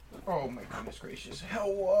Oh my goodness gracious.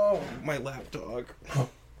 Hello, my lapdog.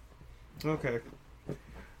 Okay.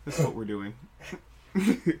 This is what we're doing.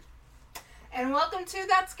 And welcome to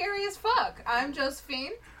That's Scary as Fuck. I'm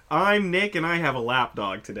Josephine. I'm Nick, and I have a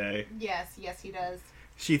lapdog today. Yes, he does.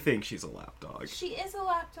 She thinks she's a lapdog. She is a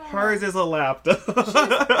lapdog. Hers is a lapdog. She's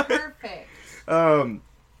perfect.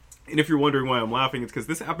 And if you're wondering why I'm laughing, it's because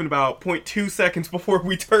this happened about 0.2 seconds before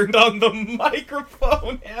we turned on the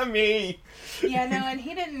microphone. Emmy! Yeah, no, and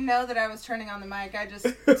he didn't know that I was turning on the mic. I just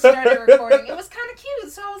started recording. It was kind of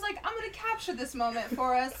cute, so I was like, I'm going to capture this moment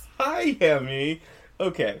for us. Hi, Emmy.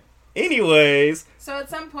 Okay. Anyways. So at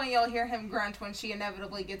some point you'll hear him grunt when she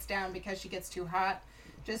inevitably gets down because she gets too hot.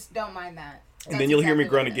 Just don't mind that. And then you'll hear me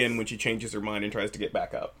grunt again when she changes her mind and tries to get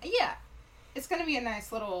back up. Yeah. It's going to be a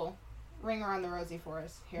nice little ring around the rosy for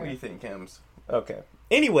us here. What do you think, Hems? Okay.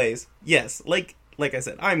 Anyways, yes, like I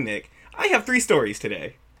said, I'm Nick. I have 3 stories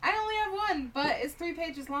today. I only have one, but it's 3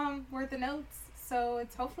 pages long worth of notes, so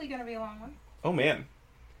it's hopefully going to be a long one. Oh, man.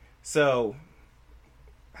 So,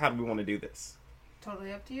 how do we want to do this?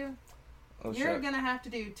 Totally up to you. Oh, You're going to have to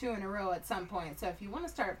do 2 in a row at some point, so if you want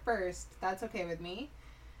to start first, that's okay with me.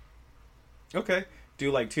 Okay.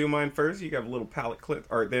 Do like 2 of mine first. You have a little palate cleanser,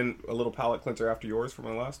 or then a little palate cleanser after yours for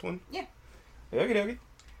my last one? Yeah. Okay.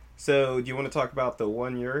 So, do you want to talk about the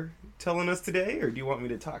one you're telling us today, or do you want me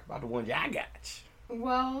to talk about the one I got?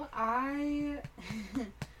 Well, I'm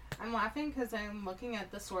laughing because I'm looking at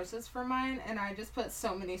the sources for mine, and I just put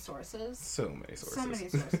so many sources.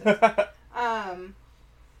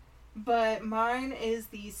 But mine is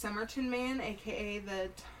the Somerton man, aka the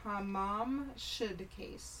Tamam Shud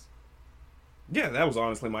case. Yeah, that was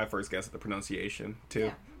honestly my first guess at the pronunciation,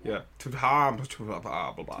 too. Yeah. Tamam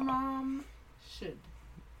Shud.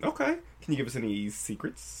 Okay. Can you give us any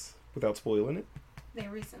secrets without spoiling it? They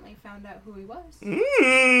recently found out who he was.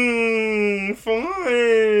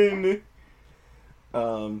 Fun!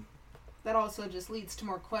 That also just leads to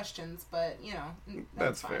more questions, but, you know,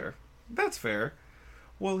 that's fair. That's fair.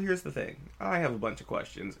 Well, here's the thing. I have a bunch of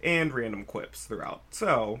questions and random quips throughout,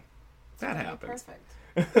 so that happens.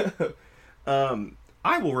 Perfect.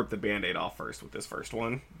 I will rip the Band-Aid off first with this first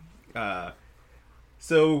one.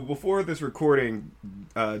 So before this recording,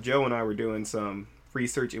 Joe and I were doing some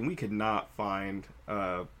research, and we could not find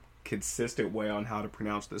a consistent way on how to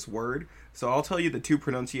pronounce this word. So I'll tell you the 2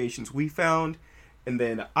 pronunciations we found, and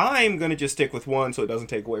then I'm going to just stick with one so it doesn't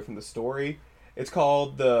take away from the story. It's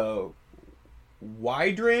called the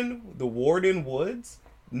Wyrdian Woods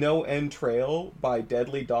No End Trail by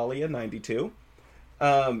Deadly Dahlia 92.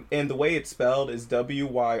 And the way it's spelled is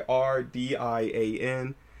Wyrdian.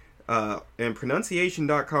 And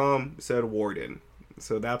pronunciation.com said Wyrdian.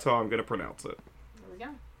 So that's how I'm going to pronounce it. There we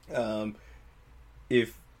go.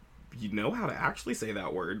 If you know how to actually say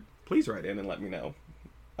that word, please write in and let me know.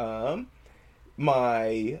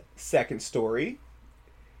 My second story.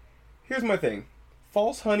 Here's my thing.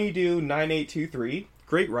 False Honeydew 9823.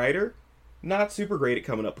 Great writer. Not super great at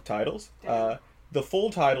coming up with titles. The full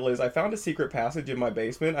title is, I found a secret passage in my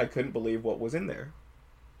basement. I couldn't believe what was in there.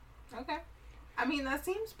 Okay. I mean, that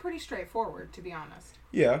seems pretty straightforward, to be honest.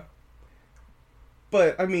 Yeah.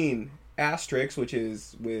 But, I mean, Asterix, which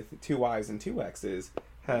is with 2 I's and 2 X's,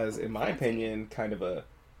 has, in my opinion, kind of a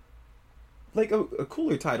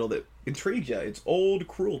cooler title that intrigues you. It's Old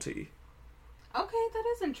Cruelty. Okay, that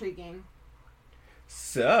is intriguing.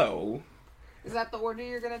 So... Is that the order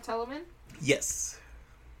you're going to tell them in? Yes.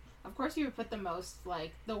 Of course you would put the most,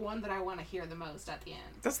 the one that I want to hear the most at the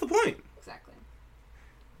end. That's the point. Exactly.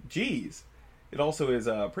 Jeez. It also is,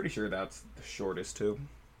 pretty sure that's the shortest, too.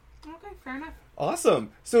 Okay, fair enough.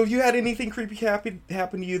 Awesome. So, have you had anything creepy happen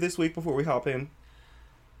to you this week before we hop in?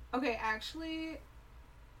 Okay, actually,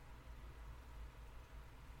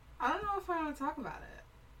 I don't know if I want to talk about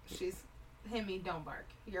it. Himmy, don't bark.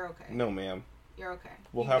 You're okay. No, ma'am. You're okay.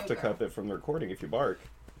 We'll have to cut that from the recording if you bark.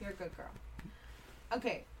 You're a good girl.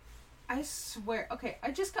 Okay, I swear. Okay,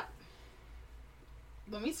 I just got...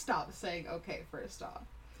 Let me stop saying okay first off.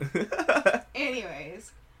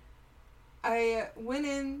 Anyways, I went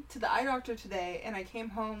in to the eye doctor today, and I came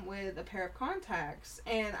home with a pair of contacts,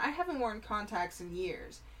 and I haven't worn contacts in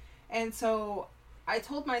years. And so I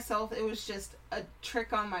told myself it was just a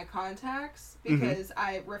trick on my contacts, because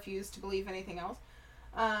I refused to believe anything else.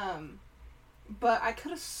 But I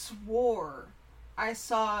could have swore I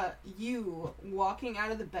saw you walking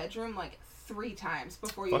out of the bedroom 3 times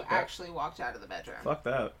before you actually walked out of the bedroom. Fuck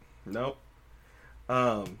that. Nope.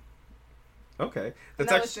 Okay.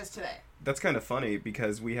 That was just today. That's kind of funny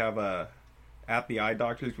because we have at the eye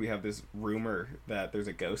doctor's, we have this rumor that there's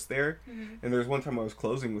a ghost there. Mm-hmm. And there's one time I was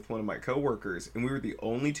closing with one of my coworkers, and we were the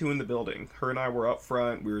only two in the building. Her and I were up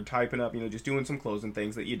front. We were typing up, just doing some closing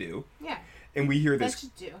things that you do. Yeah. And we hear this.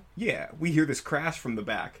 That you do. Yeah, we hear this crash from the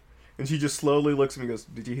back. And she just slowly looks at me and goes,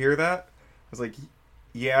 "Did you hear that?" I was like,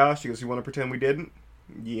 "Yeah." She goes, "You want to pretend we didn't?"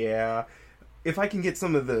 Yeah. If I can get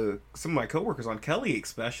some of my coworkers on, Kelly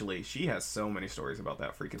especially, she has so many stories about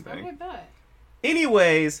that freaking thing. I bet.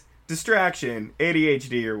 Anyways, distraction,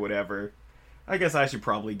 ADHD or whatever. I guess I should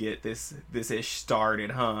probably get this ish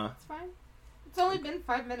started, huh? It's fine. It's only been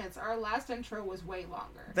 5 minutes. Our last intro was way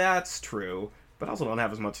longer. That's true. But I also don't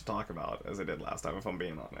have as much to talk about as I did last time, if I'm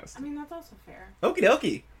being honest. I mean, that's also fair. Okie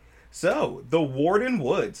dokie. So, The Wyrdian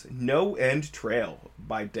Woods, No End Trail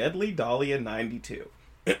by Deadly Dahlia 92.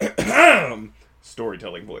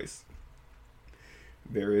 Storytelling voice.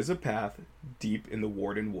 There is a path deep in the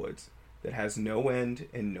Wyrdian Woods that has no end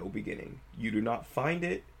and no beginning. You do not find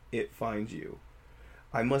it, it finds you.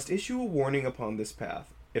 I must issue a warning upon this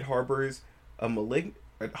path. It harbors malignant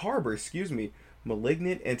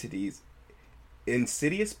entities.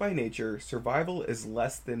 Insidious by nature, survival is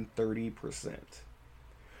less than 30%.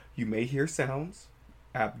 You may hear sounds,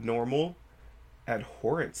 abnormal,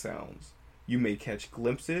 abhorrent sounds. You may catch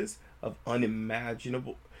glimpses of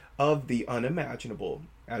the unimaginable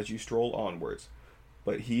as you stroll onwards.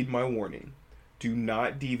 But heed my warning. Do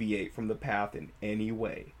not deviate from the path in any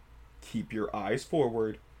way. Keep your eyes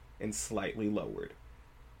forward and slightly lowered.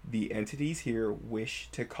 The entities here wish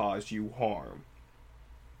to cause you harm.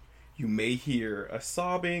 You may hear a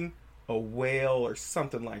sobbing, a wail, or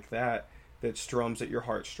something like that strums at your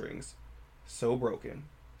heartstrings. So broken,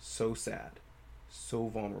 so sad, so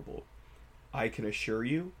vulnerable. I can assure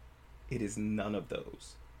you, it is none of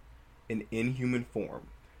those. An inhuman form,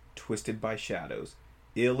 twisted by shadows,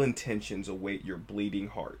 ill intentions await your bleeding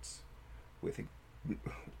hearts. With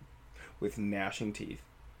gnashing teeth.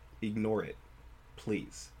 Ignore it,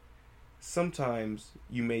 please. Sometimes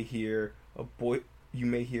you may hear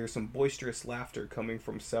some boisterous laughter coming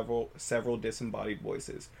from several disembodied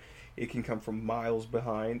voices. It can come from miles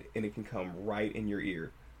behind, and it can come right in your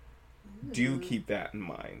ear. Do keep that in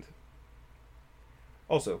mind.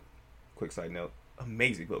 Also, quick side note,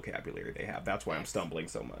 amazing vocabulary they have. That's why I'm stumbling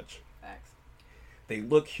so much. Facts. They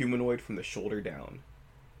look humanoid from the shoulder down.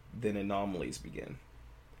 Then anomalies begin.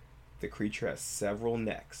 The creature has several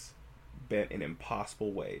necks, bent in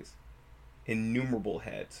impossible ways. Innumerable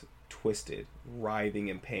heads, twisted, writhing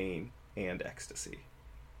in pain and ecstasy.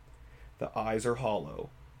 The eyes are hollow.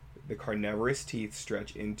 The carnivorous teeth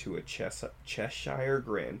stretch into a Cheshire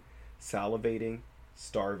grin, salivating,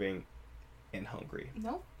 starving, and hungry.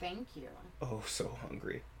 No, thank you. Oh, so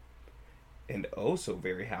hungry. And oh, so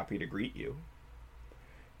very happy to greet you.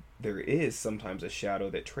 There is sometimes a shadow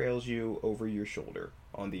that trails you over your shoulder,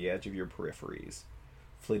 on the edge of your peripheries.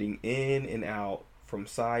 Flitting in and out, from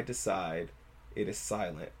side to side, it is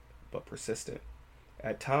silent, but persistent.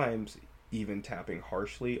 At times, even tapping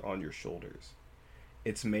harshly on your shoulders.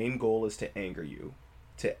 Its main goal is to anger you,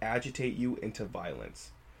 to agitate you into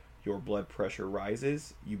violence. Your blood pressure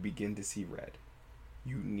rises, you begin to see red.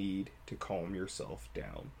 You need to calm yourself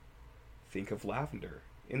down. Think of lavender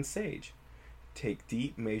and sage. Take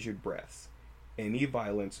deep, measured breaths. Any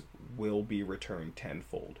violence will be returned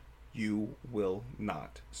tenfold. You will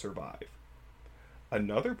not survive.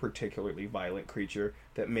 Another particularly violent creature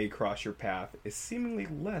that may cross your path is seemingly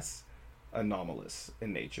less anomalous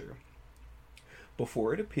in nature.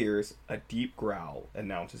 Before it appears, a deep growl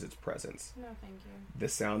announces its presence. No, thank you. The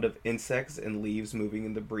sound of insects and leaves moving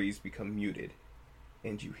in the breeze become muted,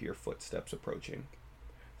 and you hear footsteps approaching.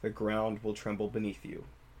 The ground will tremble beneath you.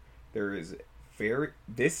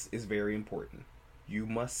 This is very important. You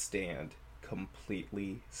must stand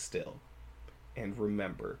completely still. And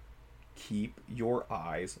remember, keep your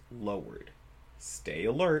eyes lowered. Stay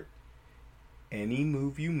alert. Any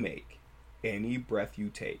move you make, any breath you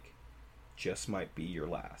take, just might be your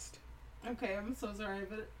last. Okay, I'm so sorry,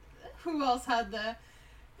 but who else had the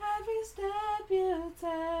every step you take,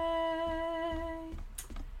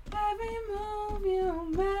 every move you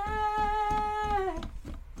make?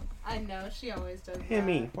 I know, she always does that.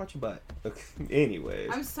 Himmy, watch your butt. Okay, anyways.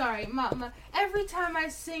 I'm sorry, Mama. Every time I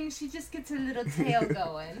sing, she just gets her little tail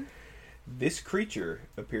going. This creature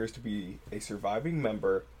appears to be a surviving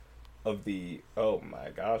member of the... Oh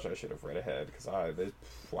my gosh, I should have read ahead, because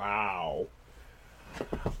wow.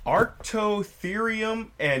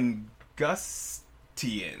 Arctotherium and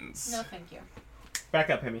Gustians. No, thank you. Back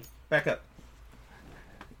up, Himmy. Back up.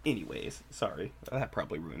 Anyways, sorry. That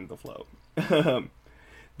probably ruined the flow.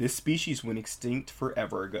 This species went extinct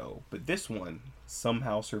forever ago, but this one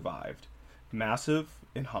somehow survived. Massive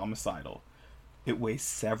and homicidal. It weighs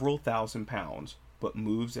several thousand pounds, but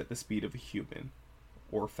moves at the speed of a human,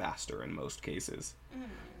 or faster in most cases.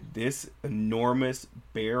 This enormous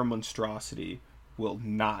bear monstrosity will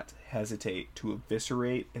not hesitate to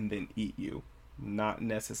eviscerate and then eat you. Not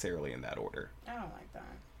necessarily in that order. I don't like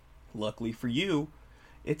that. Luckily for you,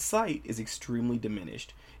 its sight is extremely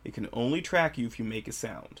diminished. It can only track you if you make a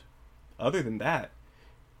sound. Other than that,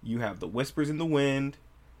 you have the whispers in the wind,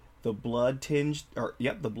 the blood-tinged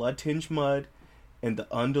mud, and the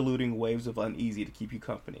undulating waves of uneasy to keep you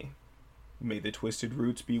company. May the twisted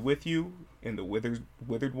roots be with you, and the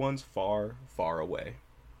withered ones far, far away.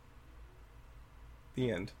 The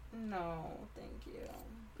end. No, thank you.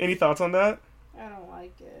 Any thoughts on that? I don't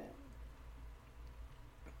like it.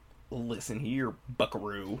 Listen here,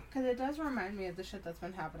 buckaroo. Because it does remind me of the shit that's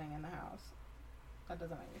been happening in the house. That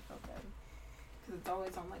doesn't make me feel good. Because it's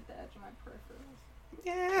always on, like, the edge of my peripherals.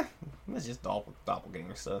 Yeah, that's just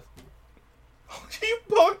doppelganger stuff. She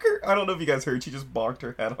bonked her. I don't know if you guys heard. She just bonked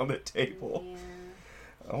her head on the table.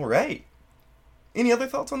 Yeah. All right. Any other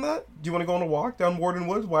thoughts on that? Do you want to go on a walk down Warden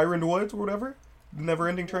Woods, Wyrdian Woods, or whatever? The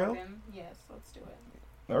never-ending trail? Yes, let's do it.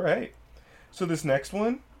 All right. So this next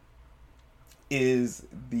one is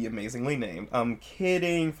the amazingly named. I'm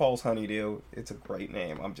kidding, False Honeydew. It's a great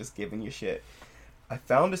name. I'm just giving you shit. I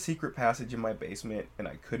found a secret passage in my basement, and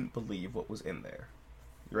I couldn't believe what was in there.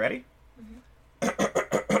 You ready?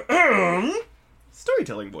 Mm-hmm.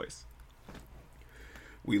 Storytelling voice.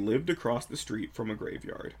 We lived across the street from a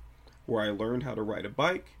graveyard, where I learned how to ride a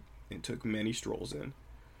bike and took many strolls in.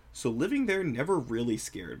 So living there never really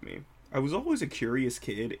scared me. I was always a curious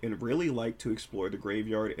kid and really liked to explore the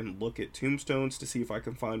graveyard and look at tombstones to see if I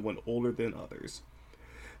could find one older than others.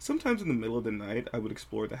 Sometimes in the middle of the night, I would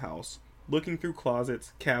explore the house, looking through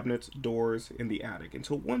closets, cabinets, doors, and the attic,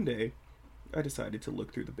 until one day, I decided to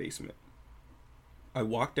look through the basement. I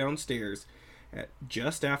walked downstairs at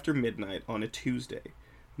just after midnight on a Tuesday.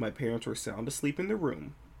 My parents were sound asleep in their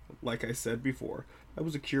room. Like I said before, I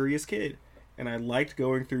was a curious kid, and I liked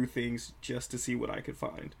going through things just to see what I could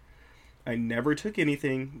find. I never took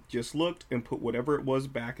anything, just looked and put whatever it was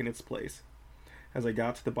back in its place. As I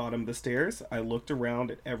got to the bottom of the stairs, I looked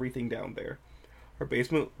around at everything down there. Our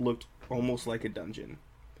basement looked almost like a dungeon.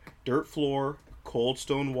 Dirt floor, cold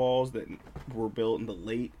stone walls that were built in the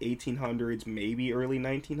late 1800s, maybe early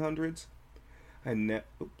 1900s.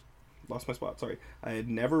 Lost my spot, sorry. I had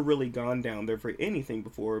never really gone down there for anything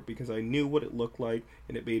before because I knew what it looked like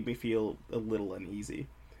and it made me feel a little uneasy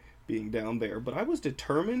being down there. But I was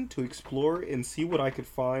determined to explore and see what I could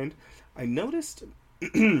find. I noticed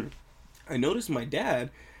my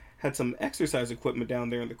dad had some exercise equipment down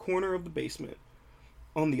there in the corner of the basement.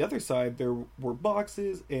 On the other side, there were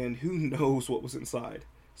boxes, and who knows what was inside.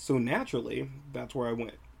 So naturally, that's where I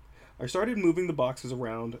went. I started moving the boxes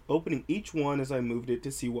around, opening each one as I moved it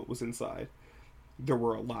to see what was inside. There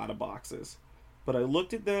were a lot of boxes, but I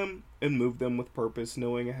looked at them and moved them with purpose,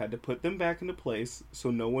 knowing I had to put them back into place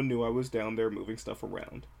so no one knew I was down there moving stuff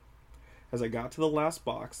around. As I got to the last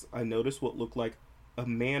box, I noticed what looked like a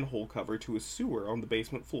manhole cover to a sewer on the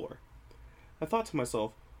basement floor. I thought to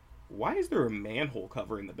myself, why is there a manhole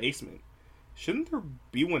cover in the basement? Shouldn't there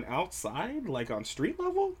be one outside, like on street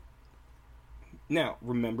level? Now,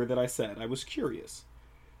 remember that I said I was curious.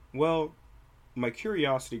 Well, my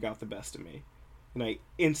curiosity got the best of me, and I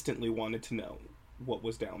instantly wanted to know what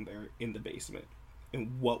was down there in the basement,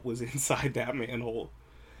 and what was inside that manhole.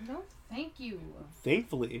 No, thank you.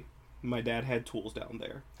 Thankfully, my dad had tools down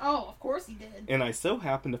there. Oh, of course he did. And I so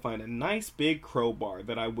happened to find a nice big crowbar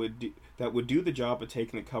that would do the job of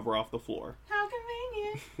taking the cover off the floor. How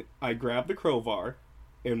convenient. I grabbed the crowbar,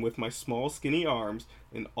 and with my small skinny arms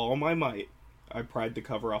and all my might, I pried the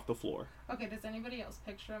cover off the floor. Okay, does anybody else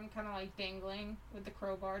picture him kind of like dangling with the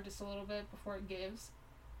crowbar just a little bit before it gives?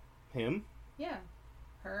 Him? Yeah.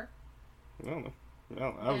 Her? I don't know.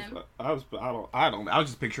 I was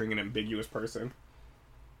just picturing an ambiguous person.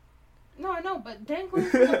 No, I know, but dangling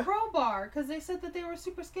from the crowbar, because they said that they were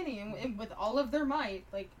super skinny and with all of their might,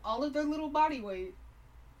 like all of their little body weight.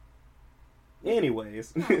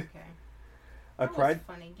 Anyways, Oh, okay. That was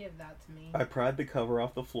funny. Give that to me. I pried the cover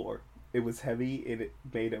off the floor. It was heavy and it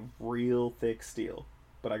made of real thick steel,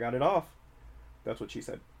 but I got it off. That's what she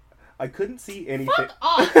said. I couldn't see anything. Fuck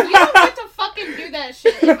off! You don't get to fucking do that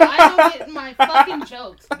shit if I don't get my fucking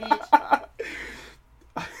jokes, bitch.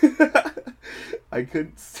 I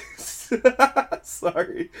couldn't.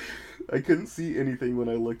 Sorry, I couldn't see anything when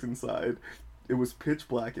I looked inside. It was pitch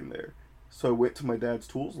black in there. So I went to my dad's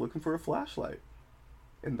tools looking for a flashlight,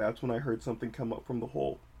 and that's when I heard something come up from the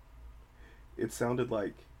hole. It sounded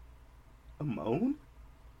like a moan,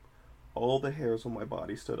 All the hairs on my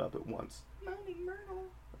body stood up at once. Moaning Myrtle.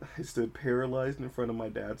 I stood paralyzed in front of my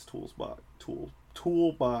dad's toolbox.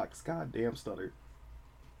 Goddamn stutter.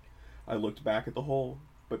 I looked back at the hole,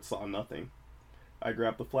 but saw nothing. I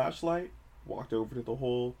grabbed the flashlight, walked over to the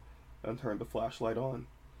hole, and turned the flashlight on.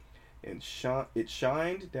 And it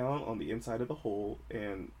shined down on the inside of the hole,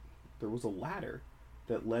 and there was a ladder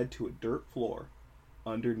that led to a dirt floor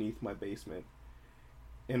underneath my basement.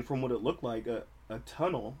 And from what it looked like, a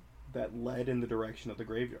tunnel that led in the direction of the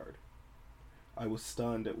graveyard. I was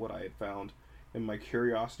stunned at what I had found, and my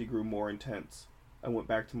curiosity grew more intense. I went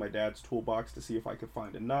back to my dad's toolbox to see if I could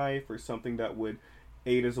find a knife or something that would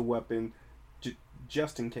aid as a weapon,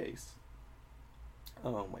 just in case.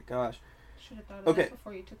 Oh my gosh. Should have thought of that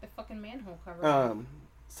before you took the fucking manhole cover.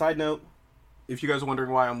 Side note, if you guys are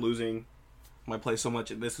wondering why I'm losing my place so much,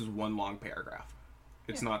 this is one long paragraph.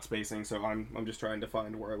 It's not spacing, so I'm just trying to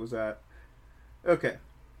find where I was at. Okay.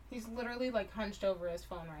 He's literally like hunched over his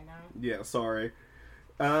phone right now. Yeah, sorry.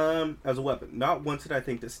 As a weapon. Not once did I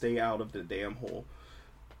think to stay out of the damn hole.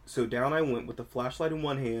 So down I went with the flashlight in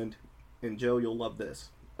one hand, and Joe, you'll love this,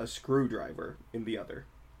 a screwdriver in the other.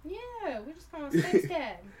 Yeah, we just call him Space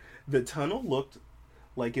Dad. The tunnel looked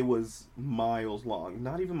like it was miles long.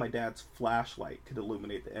 Not even my dad's flashlight could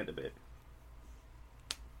illuminate the end of it.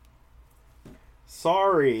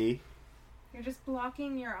 Sorry. You're just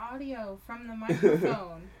blocking your audio from the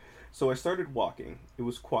microphone. So I started walking. It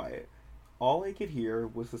was quiet. All I could hear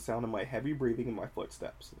was the sound of my heavy breathing and my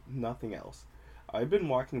footsteps. Nothing else. I'd been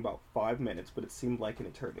walking about 5 minutes, but it seemed like an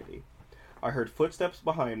eternity. I heard footsteps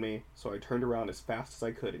behind me, so I turned around as fast as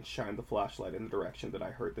I could and shined the flashlight in the direction that I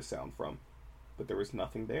heard the sound from. But there was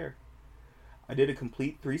nothing there. I did a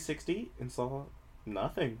complete 360 and saw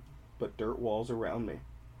nothing but dirt walls around me.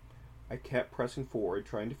 I kept pressing forward,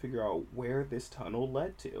 trying to figure out where this tunnel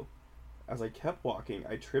led to. As I kept walking,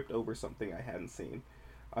 I tripped over something I hadn't seen.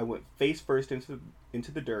 I went face first into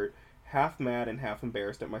the dirt, half mad and half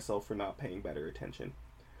embarrassed at myself for not paying better attention.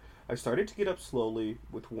 I started to get up slowly,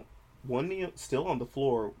 with one knee still on the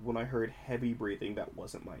floor, when I heard heavy breathing that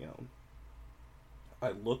wasn't my own.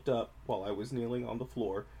 I looked up while I was kneeling on the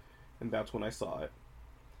floor, and that's when I saw it.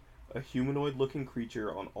 A humanoid-looking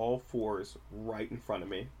creature on all fours right in front of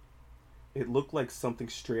me. It looked like something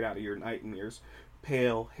straight out of your nightmares.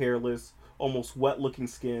 Pale, hairless, almost wet-looking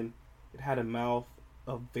skin. It had a mouth,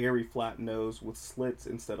 a very flat nose with slits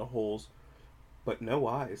instead of holes, but no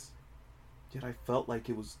eyes. Yet I felt like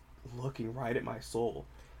it was looking right at my soul.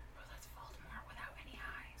 Well, that's Voldemort without any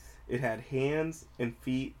eyes. It had hands and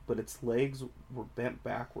feet, but its legs were bent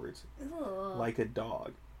backwards, like a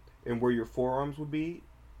dog. And where your forearms would be,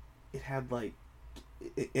 it had like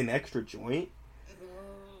an extra joint.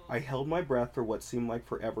 I held my breath for what seemed like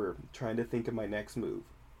forever, trying to think of my next move.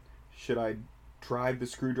 Should I drive the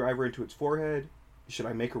screwdriver into its forehead? Should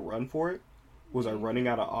I make a run for it? Was I running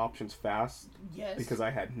out of options fast? Yes. Because I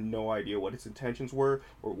had no idea what its intentions were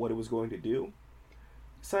or what it was going to do.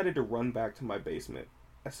 I decided to run back to my basement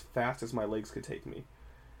as fast as my legs could take me.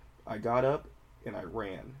 I got up and I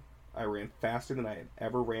ran. I ran faster than I had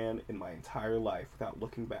ever ran in my entire life without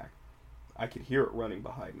looking back. I could hear it running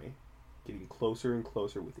behind me, getting closer and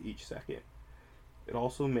closer with each second. It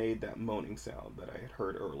also made that moaning sound that I had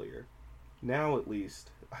heard earlier. Now, at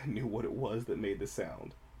least, I knew what it was that made the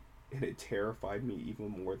sound, and it terrified me even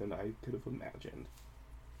more than I could have imagined.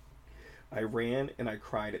 I ran and I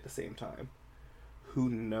cried at the same time. Who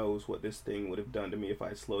knows what this thing would have done to me if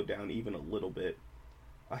I slowed down even a little bit.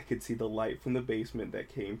 I could see the light from the basement that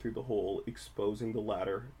came through the hole, exposing the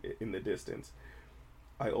ladder in the distance.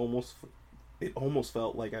 It almost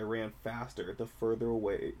felt like I ran faster the further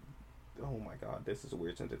away. Oh my god, this is a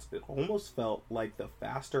weird sentence. It almost felt like the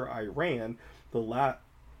faster I ran, the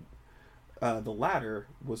ladder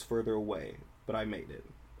was further away, but I made it.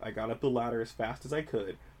 I got up the ladder as fast as I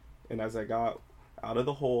could, and as I got out of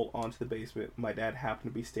the hole onto the basement, my dad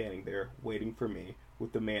happened to be standing there, waiting for me,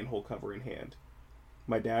 with the manhole cover in hand.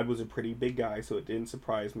 My dad was a pretty big guy, so it didn't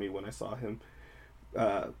surprise me when I saw him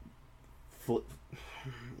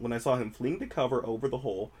fling the cover over the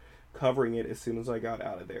hole, covering it as soon as I got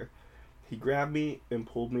out of there. He grabbed me and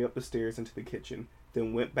pulled me up the stairs into the kitchen,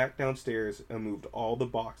 then went back downstairs and moved all the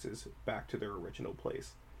boxes back to their original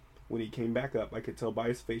place. When he came back up, I could tell by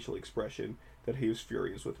his facial expression that he was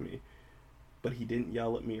furious with me. But he didn't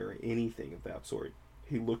yell at me or anything of that sort.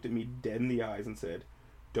 He looked at me dead in the eyes and said,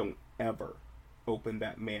 "Don't ever open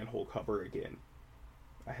that manhole cover again."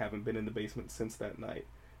 I haven't been in the basement since that night,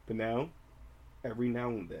 but now, every now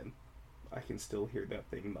and then, I can still hear that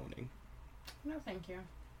thing moaning. No, thank you.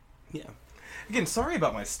 Yeah. Again, sorry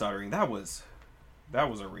about my stuttering. That was That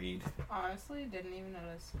was a read. Honestly, didn't even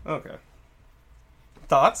notice. Okay.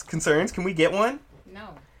 Thoughts? Concerns? Can we get one?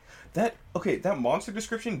 No. That monster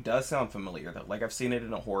description does sound familiar, though. Like, I've seen it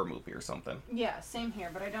in a horror movie or something. Yeah, same here,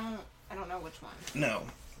 but I don't know which one. No.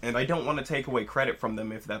 And I don't want to take away credit from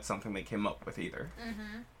them if that's something they came up with either.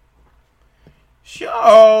 Mm-hmm.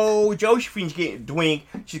 So, Josephine's getting dwink.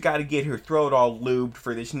 She's got to get her throat all lubed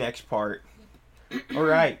for this next part.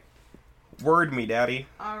 Alright. Word me, Daddy.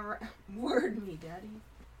 Alright. Word me, Daddy.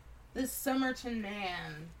 This Somerton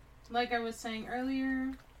man. Like I was saying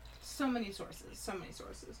earlier, so many sources. Some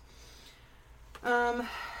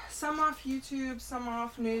off YouTube, some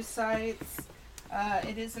off news sites.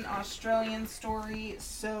 It is an Australian story,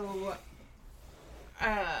 so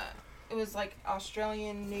it was like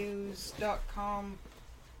australiannews.com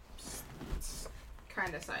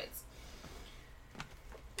kind of sites.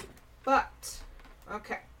 But,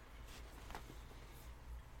 okay.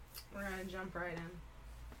 We're gonna jump right in.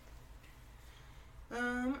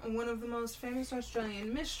 One of the most famous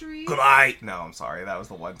Australian mysteries. Good night. No, I'm sorry. That was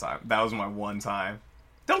the one time. That was my one time.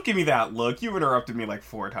 Don't give me that look. You interrupted me like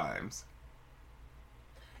 4 times.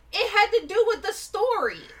 It had to do with the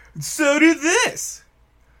story. So did this.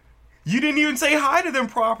 You didn't even say hi to them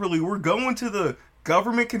properly. We're going to the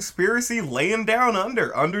government conspiracy laying down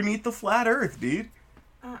underneath the flat earth, dude.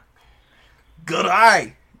 Good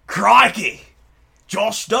eye. Crikey.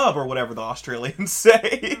 Josh Stubb, or whatever the Australians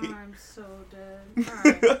say. Oh, I'm so dead.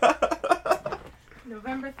 Alright.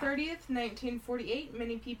 November 30th, 1948,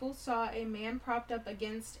 many people saw a man propped up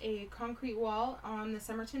against a concrete wall on the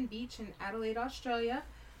Somerton beach in Adelaide, Australia.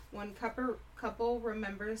 One couple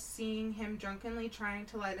remembers seeing him drunkenly trying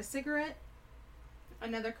to light a cigarette.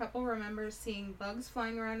 Another couple remembers seeing bugs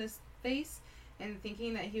flying around his face and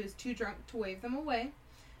thinking that he was too drunk to wave them away.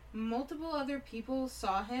 Multiple other people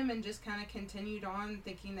saw him and just kind of continued on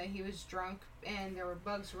thinking that he was drunk and there were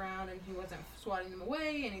bugs around and he wasn't swatting them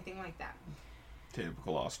away, anything like that.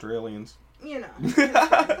 Typical Australians. You know,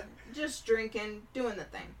 just drinking, doing the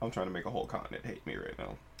thing. I'm trying to make a whole continent hate me right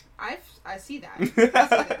now. I see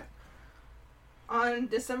that. On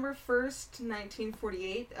December 1st,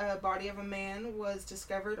 1948, a body of a man was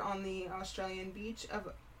discovered on the Australian beach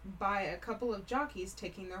by a couple of jockeys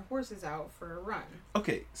taking their horses out for a run.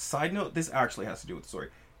 Okay, side note, this actually has to do with the story.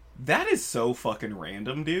 That is so fucking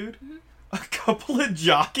random, dude. Mm-hmm. A couple of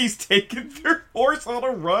jockeys taking their horse on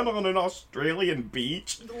a run on an Australian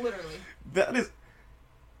beach? Literally. That is...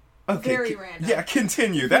 Okay, very random. Yeah,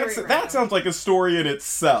 continue. That sounds like a story in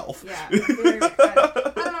itself. Yeah, very random.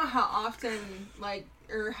 I don't know how often,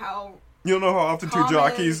 or how... You don't know how often 2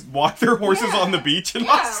 jockeys walk their horses on the beach in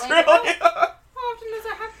Australia? How often does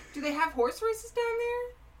that happen? Do they have horse races down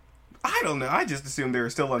there? I don't know. I just assumed they were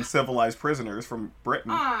still uncivilized prisoners from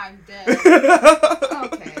Britain. I'm dead.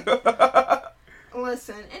 Okay.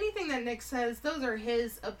 Listen, anything that Nick says, those are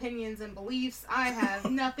his opinions and beliefs. I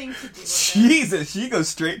have nothing to do with it. Jesus, she goes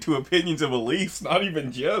straight to opinions and beliefs, not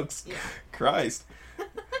even jokes. Yeah. Christ.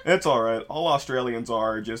 It's alright. All Australians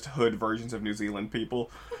are just hood versions of New Zealand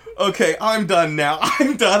people. Okay, I'm done now.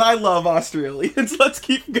 I'm done. I love Australians. Let's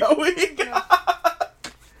keep going.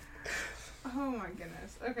 Oh my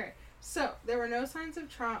goodness. Okay, so there were no signs of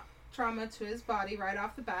trauma to his body right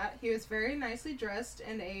off the bat. He was very nicely dressed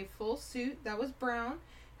in a full suit that was brown,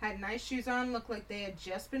 had nice shoes on, looked like they had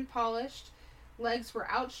just been polished. Legs were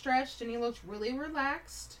outstretched and he looked really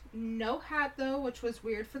relaxed. No hat though, which was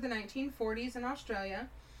weird for the 1940s in Australia.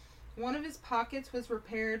 One of his pockets was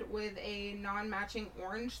repaired with a non-matching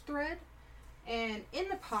orange thread. And in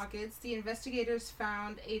the pockets, the investigators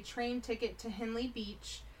found a train ticket to Henley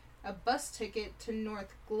Beach, a bus ticket to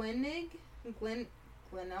North Glenelg.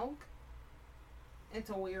 It's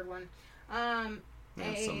a weird one.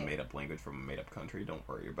 That's some made-up language from a made-up country. Don't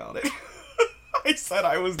worry about it. I said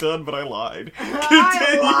I was done, but I lied.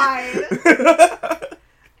 I lied.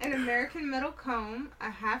 An American metal comb, a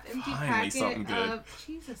half-empty packet of...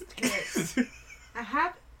 Jesus tits. A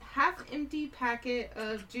half-empty packet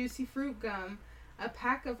of juicy fruit gum, a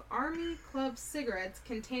pack of Army Club cigarettes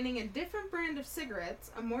containing a different brand of cigarettes,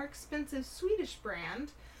 a more expensive Swedish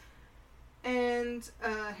brand, and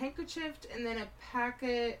a handkerchief, and then a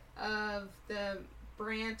packet of the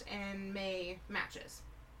Brandt and May matches.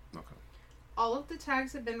 Okay. All of the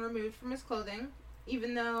tags had been removed from his clothing.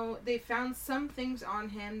 Even though they found some things on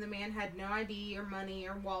him, the man had no ID or money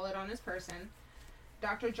or wallet on his person.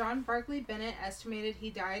 Dr. John Barclay Bennett estimated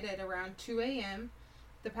he died at around 2 a.m.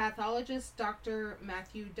 The pathologist, Dr.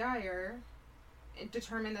 Matthew Dyer,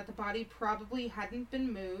 determined that the body probably hadn't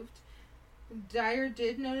been moved. Dyer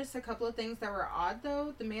did notice a couple of things that were odd,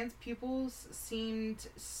 though. The man's pupils seemed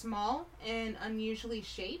small and unusually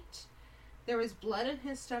shaped. There was blood in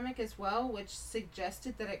his stomach as well, which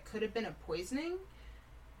suggested that it could have been a poisoning.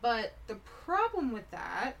 But the problem with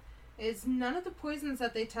that is none of the poisons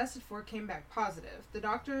that they tested for came back positive. The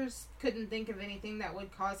doctors couldn't think of anything that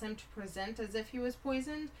would cause him to present as if he was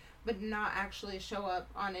poisoned, but not actually show up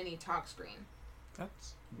on any tox screen.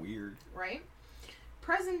 That's weird. Right?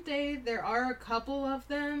 Present day, there are a couple of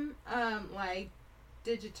them, like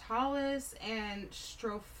digitalis and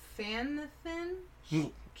strophanthine.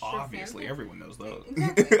 Obviously, everyone knows those.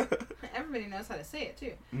 Exactly. Everybody knows how to say it,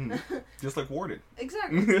 too. Just like Wyrdian.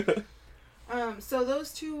 Exactly. So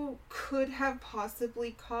those two could have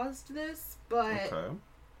possibly caused this, but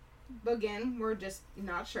again, we're just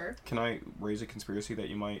not sure. Can I raise a conspiracy that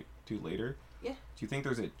you might do later? Yeah. Do you think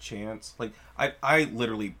there's a chance? Like, I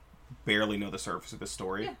literally barely know the surface of this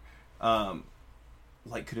story. Yeah.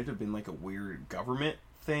 Like, could it have been like a weird government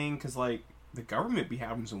thing? Because, like, the government be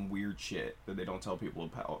having some weird shit that they don't tell people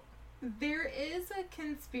about. There is a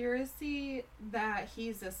conspiracy that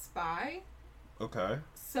he's a spy. Okay.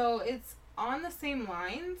 So it's on the same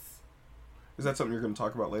lines. Is that something you're going to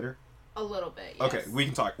talk about later? A little bit, yes. Okay,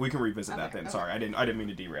 we can revisit that then. Okay. Sorry, I didn't mean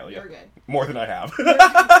to derail you. You're good. More than I have.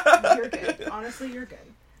 You're good. Honestly, you're good.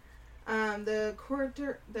 The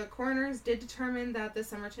coroners did determine that the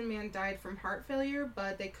Somerton man died from heart failure,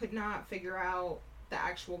 but they could not figure out the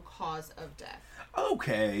actual cause of death.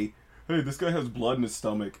 Okay. Hey, this guy has blood in his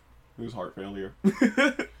stomach. It was heart failure.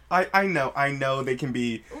 I know they can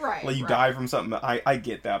be... Right, like, you die from something. I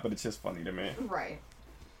get that, but it's just funny to me. Right.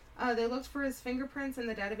 They looked for his fingerprints in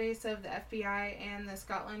the database of the FBI and the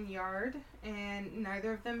Scotland Yard, and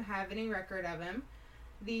neither of them have any record of him.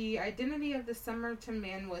 The identity of the Somerton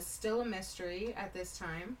man was still a mystery at this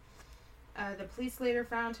time. The police later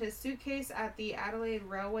found his suitcase at the Adelaide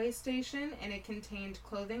railway station, and it contained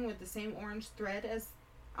clothing with the same orange thread as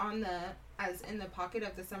in the pocket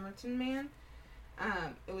of the Somerton man.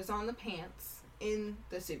 It was on the pants in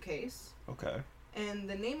the suitcase. Okay. And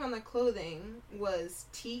the name on the clothing was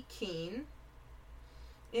T. Keane.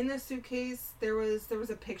 In the suitcase, there was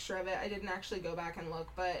a picture of it. I didn't actually go back and look,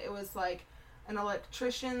 but it was like an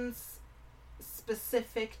electrician's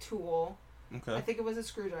specific tool. Okay. I think it was a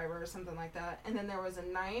screwdriver or something like that. And then there was a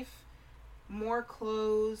knife, more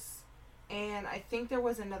clothes, and I think there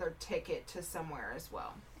was another ticket to somewhere as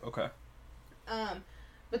well. Okay.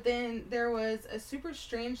 But then there was a super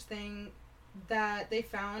strange thing that they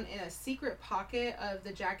found in a secret pocket of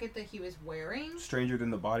the jacket that he was wearing. Stranger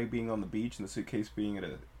than the body being on the beach and the suitcase being at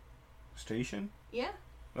a station? Yeah.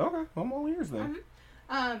 Okay, I'm all ears then.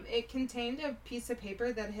 Mm-hmm. It contained a piece of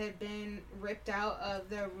paper that had been ripped out of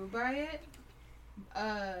the rubaiyat.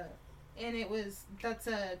 And that's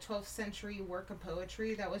a 12th century work of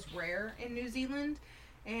poetry that was rare in New Zealand.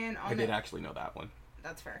 And I did actually know that one.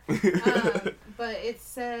 That's fair. But it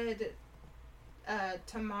said,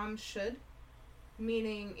 Tamam Shud,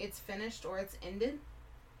 meaning it's finished or it's ended.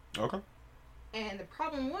 Okay. And the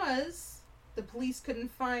problem was, the police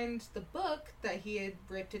couldn't find the book that he had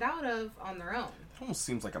ripped it out of on their own. It almost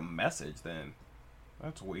seems like a message then.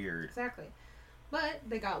 That's weird. Exactly. But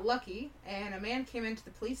they got lucky, and a man came into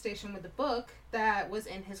the police station with a book that was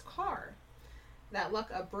in his car. That luck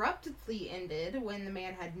abruptly ended when the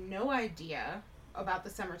man had no idea about the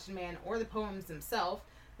Somerton man or the poems themselves.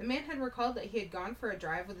 The man had recalled that he had gone for a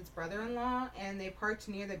drive with his brother-in-law, and they parked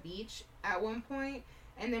near the beach at one point,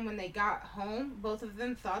 and then when they got home, both of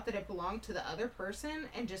them thought that it belonged to the other person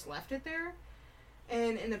and just left it there.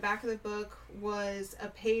 And in the back of the book was a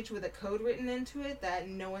page with a code written into it that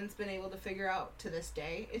no one's been able to figure out to this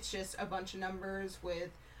day. It's just a bunch of numbers with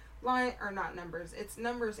not numbers, it's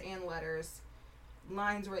numbers and letters.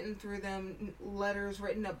 Lines written through them, letters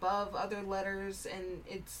written above other letters, and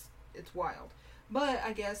it's wild. But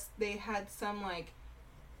I guess they had some like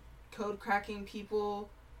code cracking people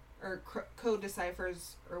or code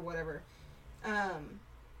deciphers or whatever.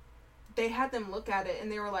 They had them look at it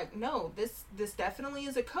and they were like, no, this definitely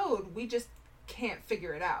is a code. We just can't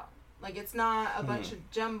figure it out. Like, it's not a bunch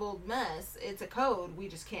of jumbled mess. It's a code. We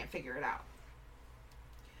just can't figure it out.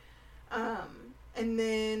 And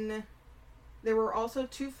then there were also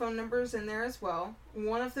 2 phone numbers in there as well.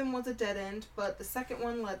 One of them was a dead end, but the second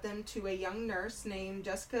one led them to a young nurse named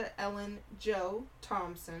Jessica Ellen Jo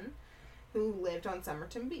Thompson, who lived on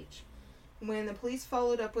Somerton Beach. When the police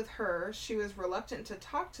followed up with her, she was reluctant to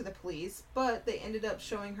talk to the police, but they ended up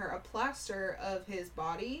showing her a plaster of his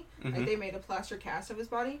body. Mm-hmm. Like, they made a plaster cast of his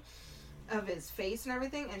body, of his face and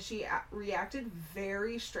everything, and she reacted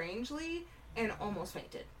very strangely and almost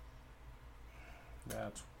fainted.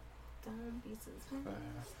 That's... Don't be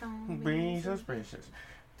suspicious. Don't be suspicious.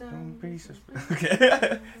 Don't be suspicious.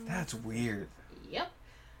 Okay. That's weird. Yep.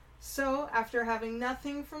 So, after having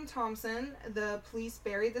nothing from Thompson, the police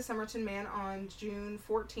buried the Somerton man on June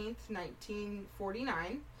 14th,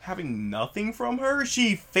 1949. Having nothing from her?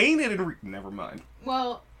 She fainted and... Never mind.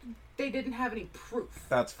 Well, they didn't have any proof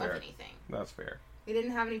That's fair. of anything. That's fair. They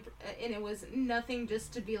didn't have any... And it was nothing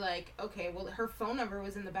just to be like, okay, well, her phone number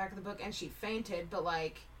was in the back of the book and she fainted, but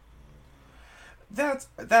like... That's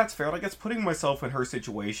fair. Like, it's putting myself in her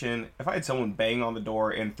situation. If I had someone bang on the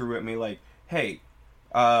door and threw at me like, hey...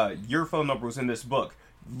 your phone number was in this book.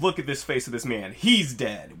 Look at this face of this man. He's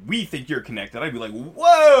dead. We think you're connected. I'd be like,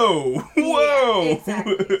 whoa! Whoa! Yeah,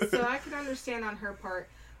 exactly. So I can understand on her part.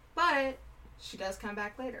 But she does come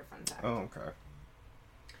back later, fun fact. Oh, okay.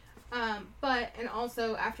 And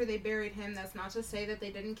also, after they buried him, that's not to say that they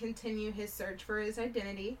didn't continue his search for his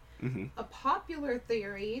identity. Mm-hmm. A popular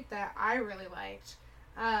theory that I really liked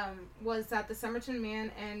was that the Somerton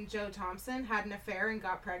man and Joe Thompson had an affair and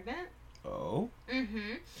got pregnant. Oh?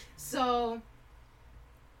 Mm-hmm. So,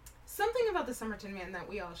 something about the Somerton man that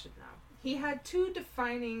we all should know. He had two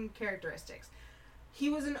defining characteristics.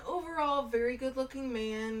 He was an overall very good-looking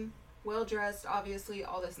man, well-dressed, obviously,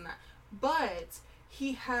 all this and that. But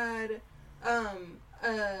he had a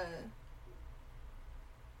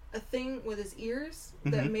thing with his ears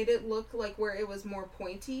that made it look like where it was more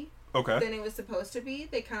pointy than it was supposed to be.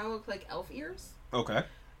 They kind of looked like elf ears. Okay.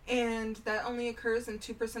 And that only occurs in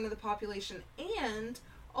 2% of the population. And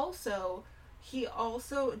also, he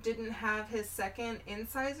also didn't have his second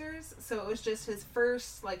incisors, so it was just his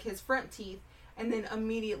first, like his front teeth, and then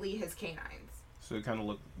immediately his canines. So it kind of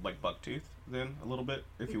looked like Bucktooth then, a little bit,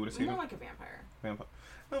 if you would have seen More it? like a vampire. Vampire.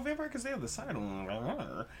 No, vampire because they have the side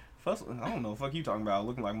on. I don't know, fuck you talking about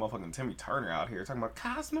looking like motherfucking Timmy Turner out here. Talking about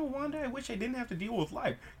Cosmo Wanda, I wish I didn't have to deal with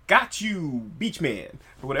life. Got you, Beach Man.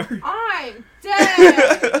 Or whatever. I'm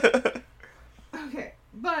dead! Okay,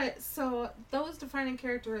 but, so, those defining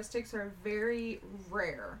characteristics are very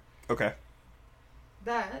rare. Okay.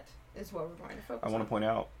 That is what we're going to focus on. I want to point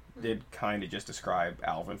out, it kind of just describe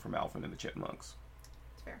Alvin from Alvin and the Chipmunks.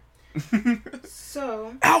 It's fair.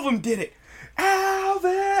 So... Alvin did it!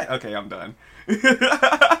 Alvin! Okay, I'm done.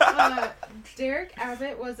 Derek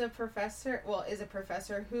Abbott was a professor, is a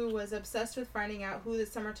professor who was obsessed with finding out who the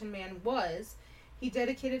Somerton man was. He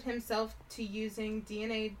dedicated himself to using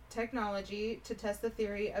DNA technology to test the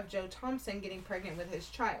theory of Joe Thompson getting pregnant with his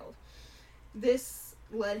child. This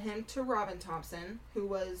led him to Robin Thompson, who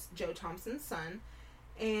was Joe Thompson's son,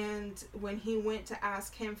 and when he went to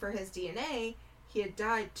ask him for his DNA, he had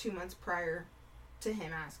died 2 months prior to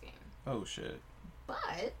him asking. Oh, shit.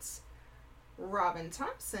 But Robin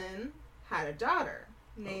Thompson had a daughter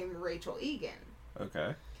named Rachel Egan.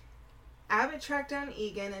 Okay. Abbott tracked down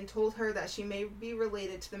Egan and told her that she may be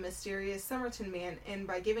related to the mysterious Somerton man, and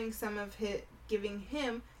by giving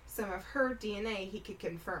him some of her DNA, he could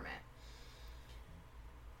confirm it.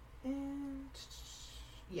 And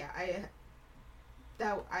yeah, I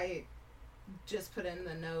just put in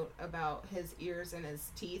the note about his ears and his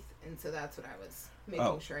teeth, and so that's what I was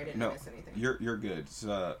making sure I didn't miss anything. You're good.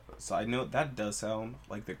 Side note, that does sound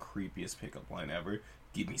like the creepiest pickup line ever.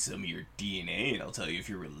 Give me some of your DNA and I'll tell you if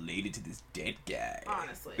you're related to this dead guy.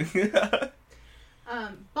 Honestly.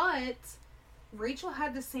 But Rachel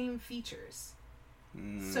had the same features.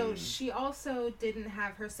 So she also didn't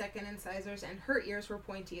have her second incisors, and her ears were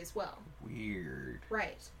pointy as well. Weird.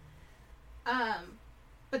 Right.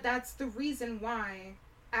 But that's the reason why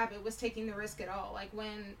Abbott was taking the risk at all. Like,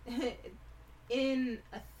 when in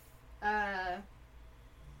a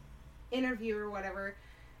interview or whatever,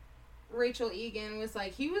 Rachel Egan was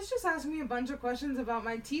like, he was just asking me a bunch of questions about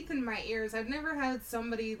my teeth and my ears. I'd never had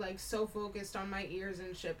somebody, like, so focused on my ears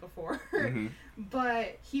and shit before. Mm-hmm.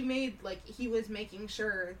 But he was making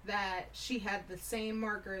sure that she had the same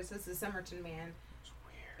markers as the Somerton man.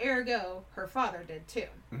 Ergo, her father did too.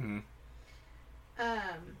 Mm-hmm.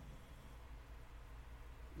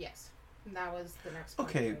 Yes. That was the next point.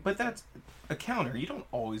 Okay, but that's a counter. You don't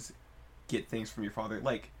always get things from your father.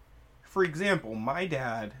 Like, for example, my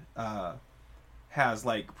dad has,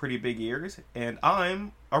 like, pretty big ears, and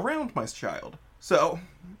I'm around my child. So,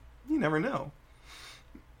 you never know.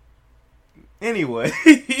 Anyways.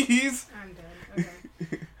 I'm done. Okay.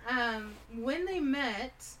 When they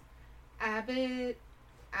met, Abbott,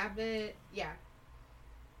 yeah.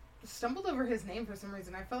 Stumbled over his name for some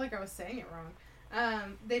reason. I felt like I was saying it wrong.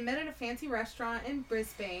 They met at a fancy restaurant in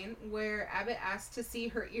Brisbane where Abbott asked to see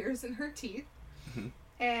her ears and her teeth. Mm-hmm.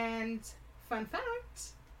 And, fun fact,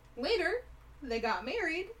 later, they got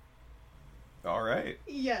married. All right.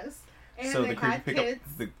 Yes. And so they had kids.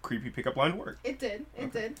 The creepy pickup line worked. It did.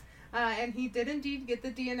 It did. And he did indeed get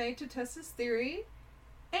the DNA to test his theory.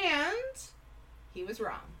 And he was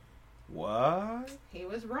wrong. What? He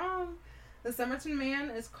was wrong. The Somerton man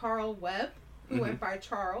is Carl Webb, who went by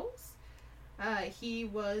Charles. He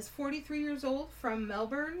was 43 years old from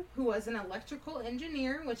Melbourne, who was an electrical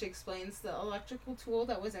engineer, which explains the electrical tool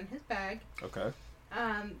that was in his bag. Okay.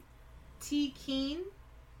 T. Keane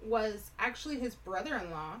was actually his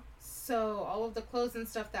brother-in-law, so all of the clothes and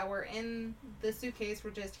stuff that were in the suitcase were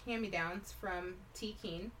just hand-me-downs from T.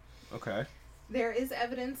 Keane. Okay. There is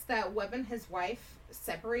evidence that Webb and his wife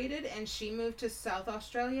separated and she moved to South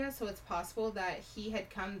Australia, so it's possible that he had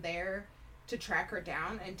come there to track her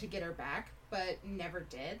down and to get her back, but never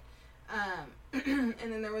did. And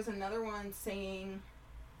then there was another one saying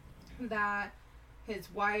that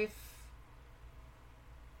his wife,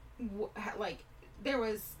 there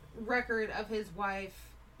was record of his wife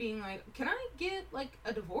being like, can I get, like,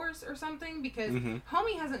 a divorce or something? Because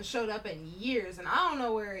homie hasn't showed up in years, and I don't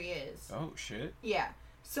know where he is. Oh, shit. Yeah.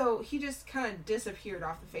 So he just kind of disappeared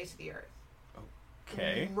off the face of the earth.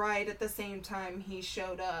 Okay. Right at the same time he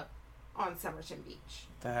showed up on Somerton Beach.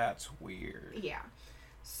 That's weird. Yeah.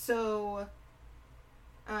 So,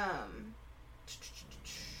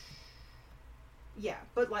 yeah,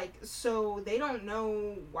 but, like, so they don't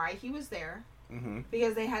know why he was there.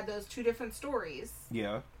 Because they had those two different stories.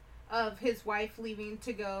 Yeah. Of his wife leaving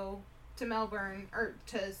to go to Melbourne, or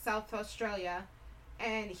to South Australia,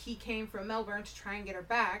 and he came from Melbourne to try and get her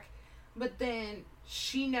back, but then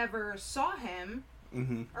she never saw him,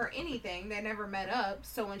 or anything. They never met up,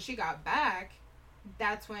 so when she got back,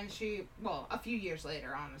 that's when a few years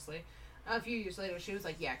later, honestly, she was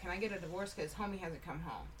like, yeah, can I get a divorce, because homie hasn't come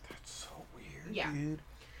home. That's so weird, dude.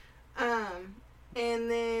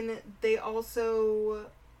 And then they also,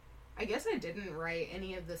 I guess I didn't write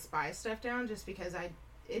any of the spy stuff down just because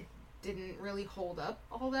it didn't really hold up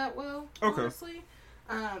all that well, honestly.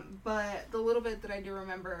 But the little bit that I do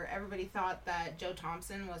remember, everybody thought that Joe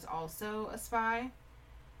Thompson was also a spy.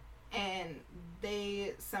 And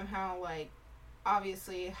they somehow, like,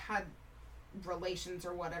 obviously had relations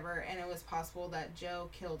or whatever, and it was possible that Joe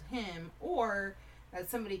killed him, or that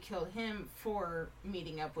somebody killed him for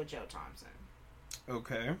meeting up with Joe Thompson.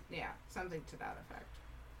 Okay. Yeah, something to that effect.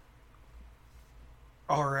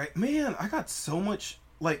 Alright, man, I got so much,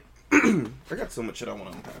 like, I got so much shit I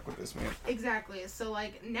want to unpack with this, man. Exactly. So,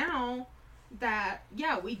 like, now that,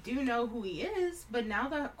 yeah, we do know who he is, but now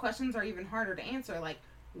the questions are even harder to answer. Like,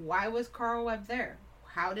 why was Carl Webb there?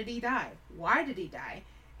 How did he die? Why did he die?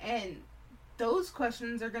 And those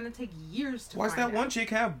questions are going to take years to Why's find out. that one chick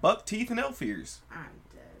have buck teeth and elf ears? I'm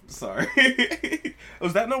dead. Sorry.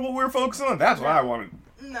 Was that not what we were focusing on? That's what I wanted.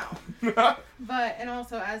 No. But, and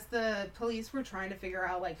also, as the police were trying to figure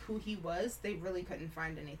out, like, who he was, they really couldn't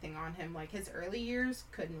find anything on him. Like, his early years,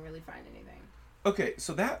 couldn't really find anything. Okay,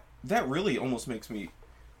 so that really almost makes me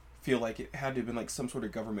feel like it had to have been, like, some sort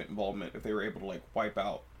of government involvement if they were able to, like, wipe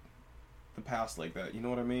out the past like that. You know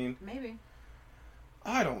what I mean? Maybe.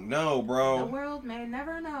 I don't know, bro. The world may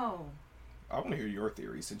never know. I want to hear your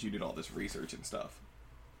theory since you did all this research and stuff.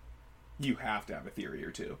 You have to have a theory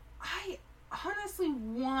or two. I honestly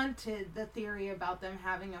wanted the theory about them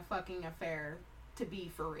having a fucking affair to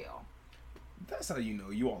be for real. That's how you know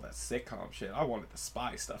you all that sitcom shit. I wanted the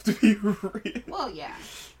spy stuff to be real. Well, yeah.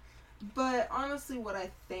 But honestly, what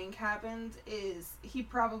I think happened is he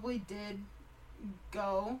probably did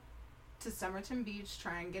go to Somerton Beach,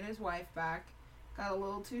 try and get his wife back, got a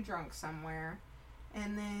little too drunk somewhere,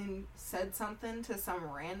 and then said something to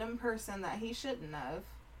some random person that he shouldn't have.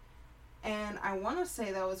 And I want to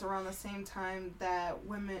say that was around the same time that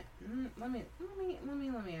women. Let me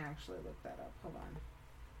actually look that up. Hold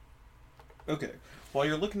on. Okay, while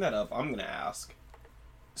you're looking that up, I'm gonna ask.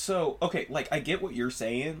 So, okay, like, I get what you're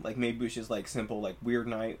saying. Like, maybe it's just, like, simple, like, weird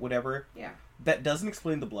night, whatever. Yeah. That doesn't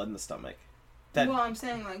explain the blood in the stomach. Well, I'm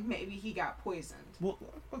saying, like, maybe he got poisoned. Well,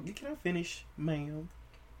 can I finish, ma'am?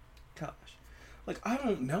 Gosh. Like, I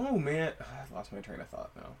don't know, man. I lost my train of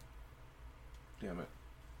thought now. Damn it.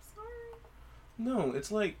 Sorry. No,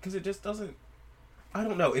 it's like, because it just doesn't... I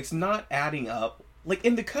don't know. It's not adding up. Like,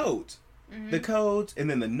 in the codes. Mm-hmm. The codes, and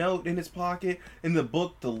then the note in his pocket, and the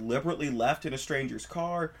book deliberately left in a stranger's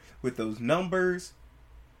car with those numbers.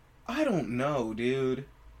 I don't know, dude.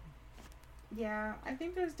 Yeah, I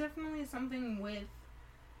think there's definitely something with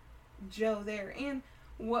Joe there. And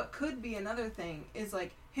what could be another thing is,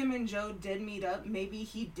 like, him and Joe did meet up. Maybe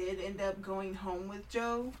he did end up going home with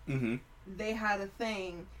Joe. Mm-hmm. They had a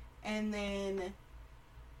thing, and then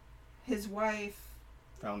his wife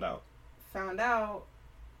found out,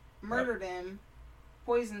 murdered him,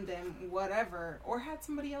 poisoned him, whatever, or had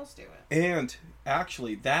somebody else do it. And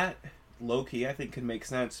actually, that low-key, I think, could make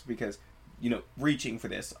sense because, you know, reaching for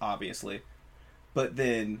this, obviously. But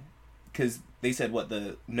then because they said what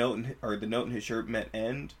the note in his shirt meant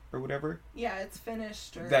end or whatever. Yeah, it's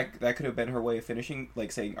finished. Or... That could have been her way of finishing,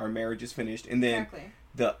 like saying our marriage is finished, and then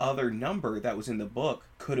the other number that was in the book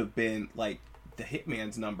could have been like the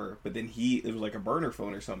hitman's number, but then it was like a burner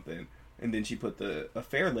phone or something, and then she put the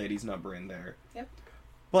affair lady's number in there. Yep.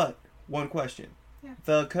 But one question: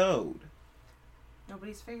 the code.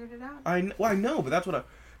 Nobody's figured it out. I know, but that's what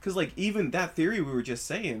because like even that theory we were just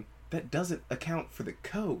saying, that doesn't account for the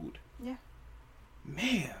code. Yeah.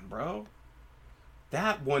 Man, bro.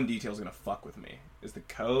 That one detail's gonna fuck with me. Is the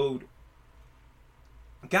code.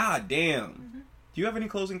 God damn. Mm-hmm. Do you have any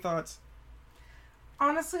closing thoughts?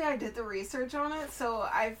 Honestly, I did the research on it, so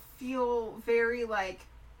I feel very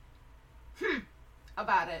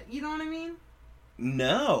about it. You know what I mean?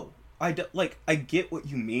 No. I get what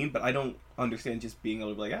you mean, but I don't understand just being able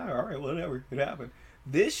to be like, alright, whatever, it happened.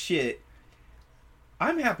 This shit,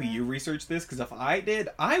 I'm happy you researched this, because if I did,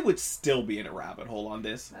 I would still be in a rabbit hole on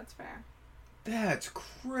this. That's fair. That's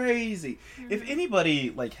crazy. Mm-hmm. If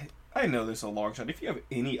anybody, I know this is a long shot, if you have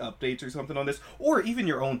any updates or something on this, or even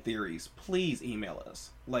your own theories, please email us.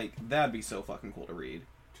 That'd be so fucking cool to read.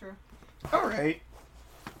 True. Alright.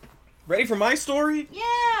 Ready for my story? Yeah!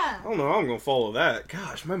 I don't know how I'm going to follow that.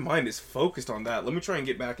 Gosh, my mind is focused on that. Let me try and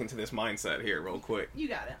get back into this mindset here real quick. You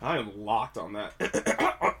got it. I am locked on that.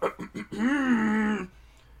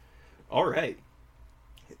 Alright.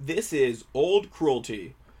 This is Old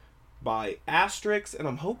Cruelty by Asterix, and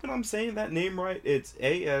I'm hoping I'm saying that name right. It's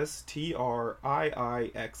Astriixx.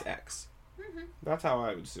 Mm-hmm. That's how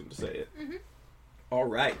I would assume to say it. Mm-hmm.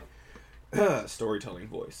 Alright. Storytelling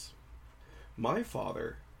voice. My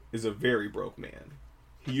father is a very broke man.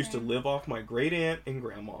 He used to live off my great aunt and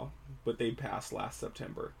grandma, but they passed last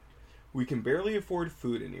September. We can barely afford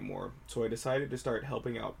food anymore, so I decided to start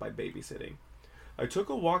helping out by babysitting. I took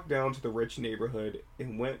a walk down to the rich neighborhood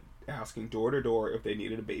and went asking door to door if they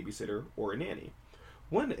needed a babysitter or a nanny.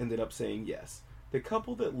 One ended up saying yes, the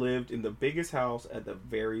couple that lived in the biggest house at the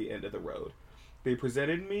very end of the road. They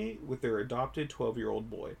presented me with their adopted 12-year-old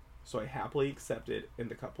boy, so I happily accepted and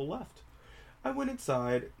the couple left. I went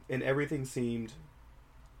inside, and everything seemed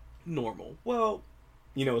normal. Well,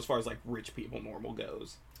 as far as, rich people normal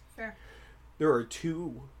goes. Fair. There are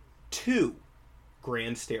two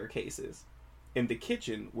grand staircases, and the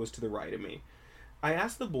kitchen was to the right of me. I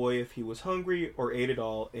asked the boy if he was hungry or ate at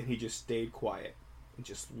all, and he just stayed quiet and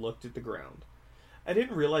just looked at the ground. I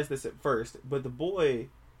didn't realize this at first, but the boy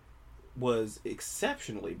was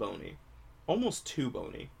exceptionally bony. Almost too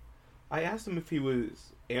bony. I asked him if he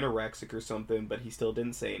was anorexic or something, but he still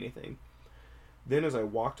didn't say anything. Then as I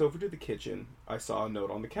walked over to the kitchen, I saw a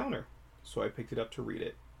note on the counter, so I picked it up to read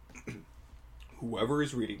it. Whoever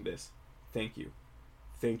is reading this, thank you.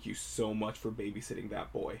 Thank you so much for babysitting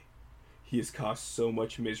that boy. He has caused so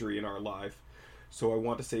much misery in our life, so I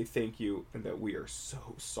want to say thank you and that we are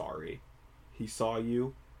so sorry. He saw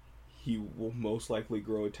you. He will most likely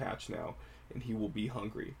grow attached now, and he will be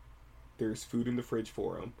hungry. There's food in the fridge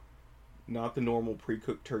for him. Not the normal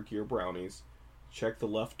pre-cooked turkey or brownies. Check the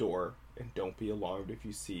left door, and don't be alarmed if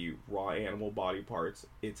you see raw animal body parts.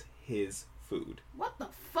 It's his food. What the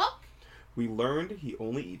fuck? We learned he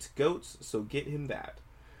only eats goats, so get him that.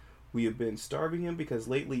 We have been starving him because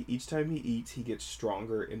lately each time he eats, he gets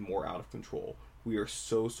stronger and more out of control. We are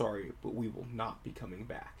so sorry, but we will not be coming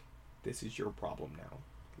back. This is your problem now,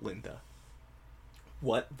 Linda.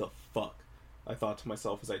 What the fuck? I thought to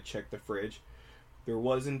myself as I checked the fridge. There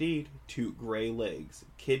was indeed 2 gray legs,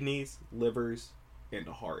 kidneys, livers, and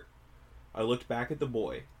a heart. I looked back at the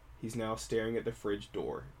boy. He's now staring at the fridge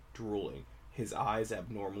door, drooling, his eyes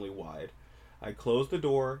abnormally wide. I closed the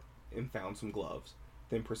door and found some gloves,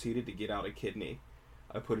 then proceeded to get out a kidney.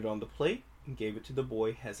 I put it on the plate and gave it to the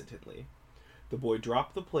boy hesitantly. The boy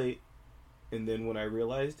dropped the plate, and then when I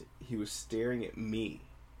realized he was staring at me,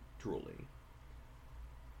 drooling,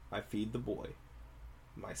 I feed the boy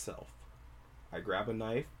myself. I grab a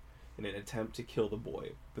knife in an attempt to kill the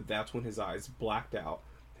boy, but that's when his eyes blacked out,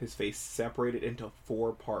 his face separated into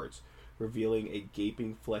 4 parts, revealing a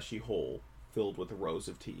gaping fleshy hole filled with rows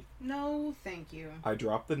of teeth. No, thank you. I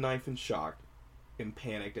dropped the knife in shock and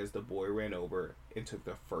panicked as the boy ran over and took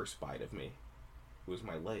the first bite of me. It was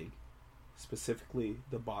my leg, specifically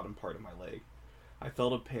the bottom part of my leg. I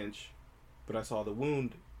felt a pinch, but I saw the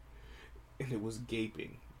wound, and it was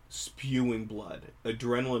gaping, spewing blood.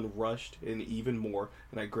 Adrenaline rushed in even more,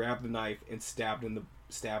 and I grabbed the knife and stabbed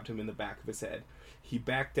him in the back of his head. He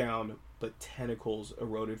backed down, but tentacles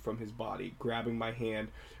eroded from his body, grabbing my hand,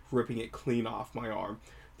 ripping it clean off my arm.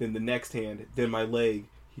 Then the next hand, then my leg.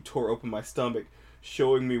 He tore open my stomach,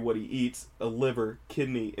 showing me what he eats: a liver,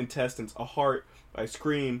 kidney, intestines, a heart. I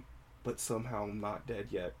scream, but somehow I'm not dead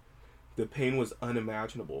yet. The pain was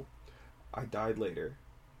unimaginable. I died later.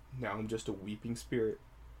 Now I'm just a weeping spirit,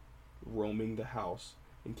 roaming the house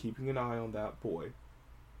and keeping an eye on that boy.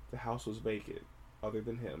 The house was vacant, other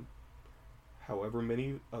than him. However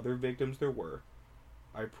many other victims there were,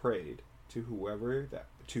 I prayed to whoever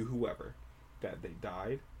that they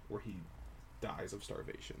died or he dies of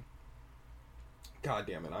starvation. God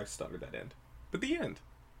damn it, I stuttered that end. But the end.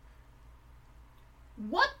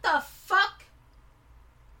 What the fuck?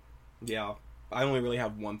 Yeah, I only really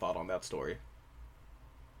have one thought on that story.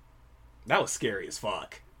 That was scary as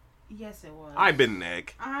fuck. Yes, it was. I've been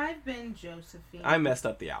Nick. I've been Josephine. I messed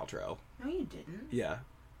up the outro. No, you didn't. Yeah,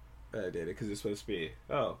 I did it because it's supposed to be,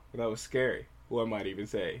 oh, that was scary. Well, I might even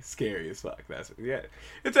say scary as fuck. Yeah.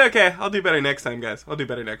 It's okay. I'll do better next time, guys. I'll do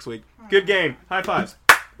better next week. Good game. High fives.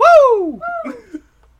 Woo! Woo!